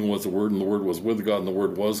beginning was the Word, and the Word was with God, and the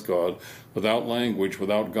Word was God. Without language,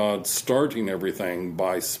 without God starting everything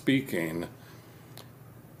by speaking,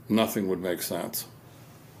 nothing would make sense.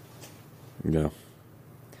 Yeah.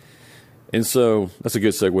 And so that's a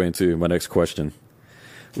good segue into my next question,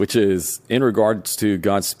 which is in regards to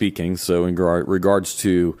God speaking, so in regards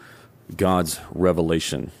to God's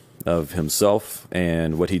revelation of himself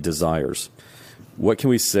and what he desires. What can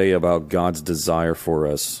we say about God's desire for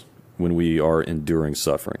us when we are enduring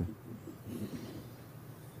suffering?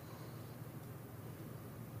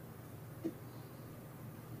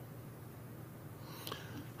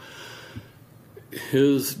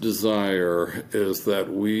 His desire is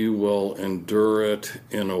that we will endure it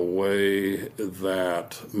in a way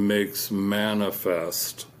that makes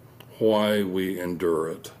manifest why we endure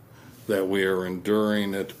it, that we are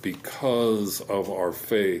enduring it because of our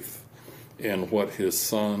faith in what his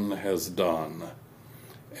Son has done.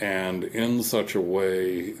 and in such a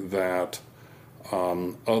way that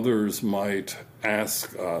others might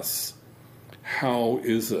ask us, how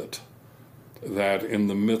is it that in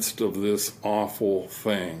the midst of this awful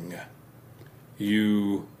thing,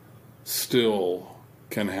 you still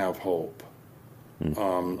can have hope?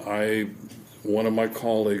 One of my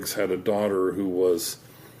colleagues had a daughter who was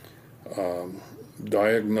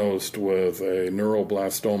diagnosed with a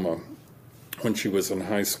neuroblastoma when she was in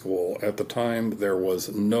high school. At the time, there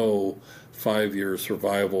was no 5-year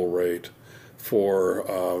survival rate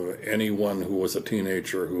for anyone who was a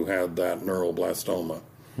teenager who had that neuroblastoma.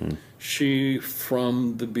 She,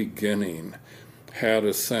 from the beginning, had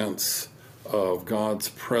a sense of God's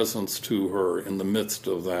presence to her in the midst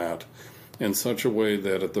of that, in such a way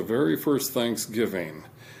that at the very first Thanksgiving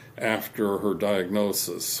after her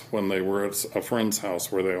diagnosis, when they were at a friend's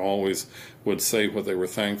house where they always would say what they were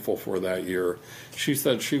thankful for that year, she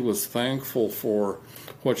said she was thankful for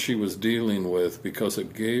what she was dealing with because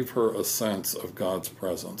it gave her a sense of God's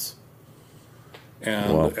presence.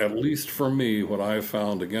 And Wow. At least for me, what I've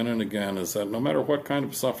found again and again is that no matter what kind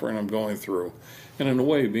of suffering I'm going through, and in a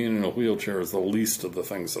way being in a wheelchair is the least of the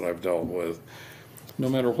things that I've dealt with, no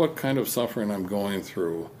matter what kind of suffering I'm going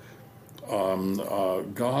through,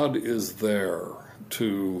 God is there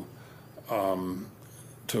to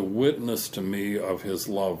witness to me of his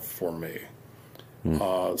love for me.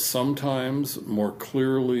 Sometimes more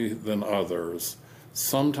clearly than others.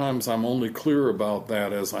 Sometimes I'm only clear about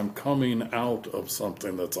that as I'm coming out of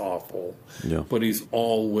something that's awful. Yeah. But he's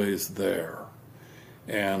always there.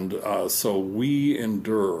 And so we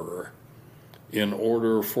endure in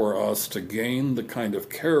order for us to gain the kind of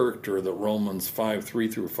character that Romans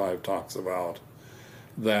 5:3-5 talks about,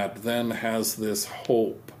 that then has this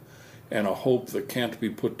hope, and a hope that can't be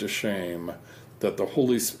put to shame, that the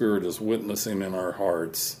Holy Spirit is witnessing in our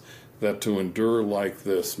hearts, that to endure like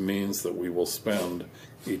this means that we will spend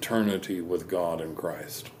eternity with God in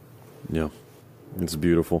Christ. Yeah, it's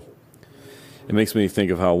beautiful. It makes me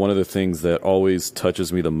think of how one of the things that always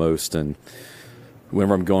touches me the most, and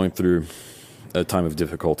whenever I'm going through a time of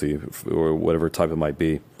difficulty or whatever type it might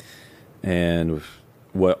be, and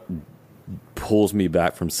what pulls me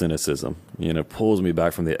back from cynicism, pulls me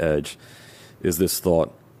back from the edge, is this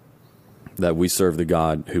thought that we serve the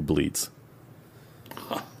God who bleeds.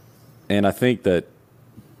 And I think that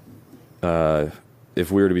if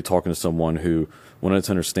we were to be talking to someone who wanted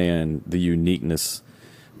to understand the uniqueness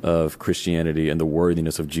of Christianity and the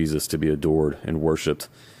worthiness of Jesus to be adored and worshipped,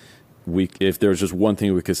 if there's just one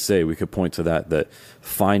thing we could say, we could point to that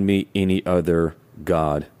find me any other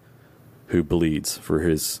God who bleeds for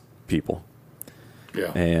his people.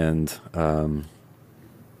 Yeah. And and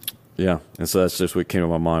so that's just what came to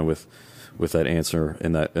my mind with that answer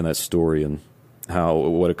and that story, and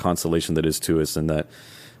what a consolation that is to us, and that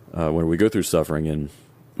when we go through suffering and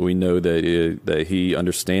we know that he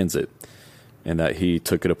understands it, and that he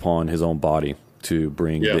took it upon his own body to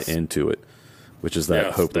bring the end to it, which is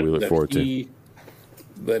that hope that we look forward to.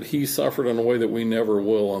 That he suffered in a way that we never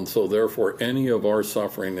will, and so therefore any of our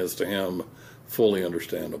suffering is to him fully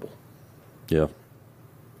understandable. Yeah.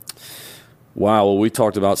 Wow, well, we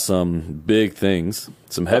talked about some big things,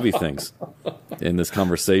 some heavy things in this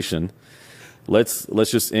conversation. Let's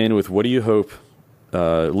just end with, what do you hope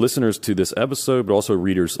listeners to this episode, but also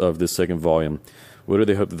readers of this second volume, what do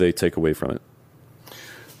they hope that they take away from it?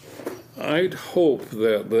 I'd hope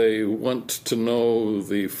that they want to know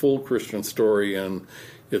the full Christian story and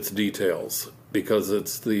its details, because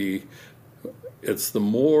it's the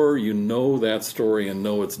more you know that story and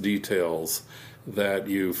know its details that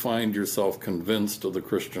you find yourself convinced of the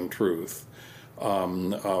Christian truth.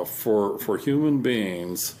 For human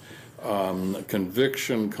beings,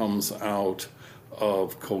 conviction comes out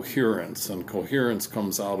of coherence, and coherence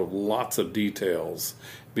comes out of lots of details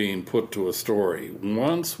being put to a story.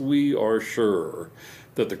 Once we are sure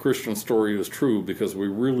that the Christian story is true because we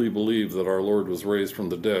really believe that our Lord was raised from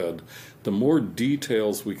the dead, the more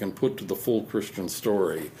details we can put to the full Christian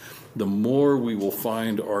story, the more we will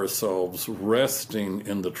find ourselves resting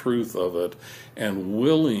in the truth of it and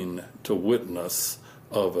willing to witness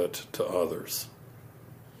of it to others.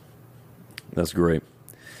 That's great.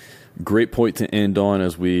 Great point to end on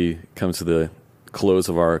as we come to the close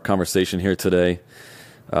of our conversation here today.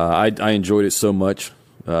 I enjoyed it so much.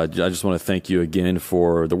 I just want to thank you again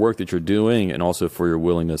for the work that you're doing, and also for your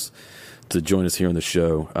willingness to join us here on the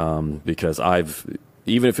show, because I've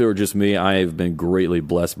even if it were just me, I have been greatly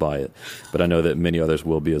blessed by it, but I know that many others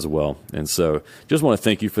will be as well. And so just want to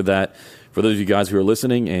thank you for that. For those of you guys who are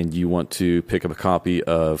listening and you want to pick up a copy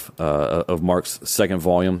of Mark's second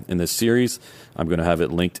volume in this series, I'm going to have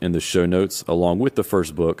it linked in the show notes along with the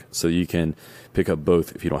first book, so you can pick up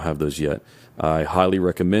both if you don't have those yet. I highly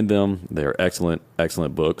recommend them. They're excellent,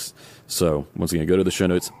 excellent books. So once again, go to the show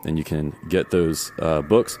notes and you can get those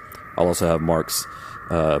books. I'll also have Mark's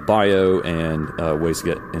bio and ways to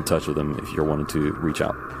get in touch with him if you're wanting to reach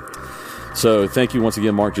out. So thank you once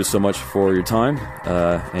again, Mark, just so much for your time,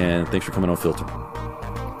 and thanks for coming on Filter.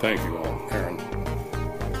 Thank you all, Aaron.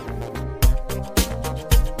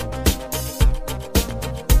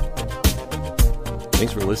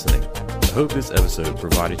 Thanks for listening. I hope this episode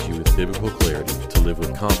provided you with biblical clarity to live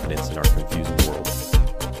with confidence in our confusing world.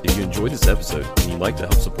 If you enjoyed this episode and you'd like to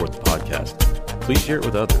help support the podcast, please share it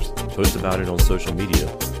with others, post about it on social media,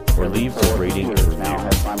 or leave a rating and review.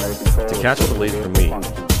 To catch all the latest from me,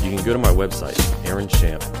 you can go to my website,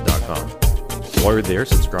 aaronchamp.com. While you're there,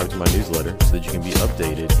 subscribe to my newsletter so that you can be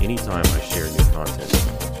updated anytime I share new content.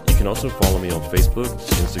 You can also follow me on Facebook,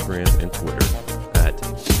 Instagram, and Twitter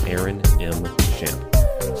at Aaron M. Champ.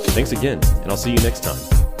 Thanks again, and I'll see you next time.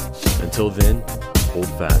 Until then, hold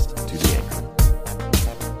fast.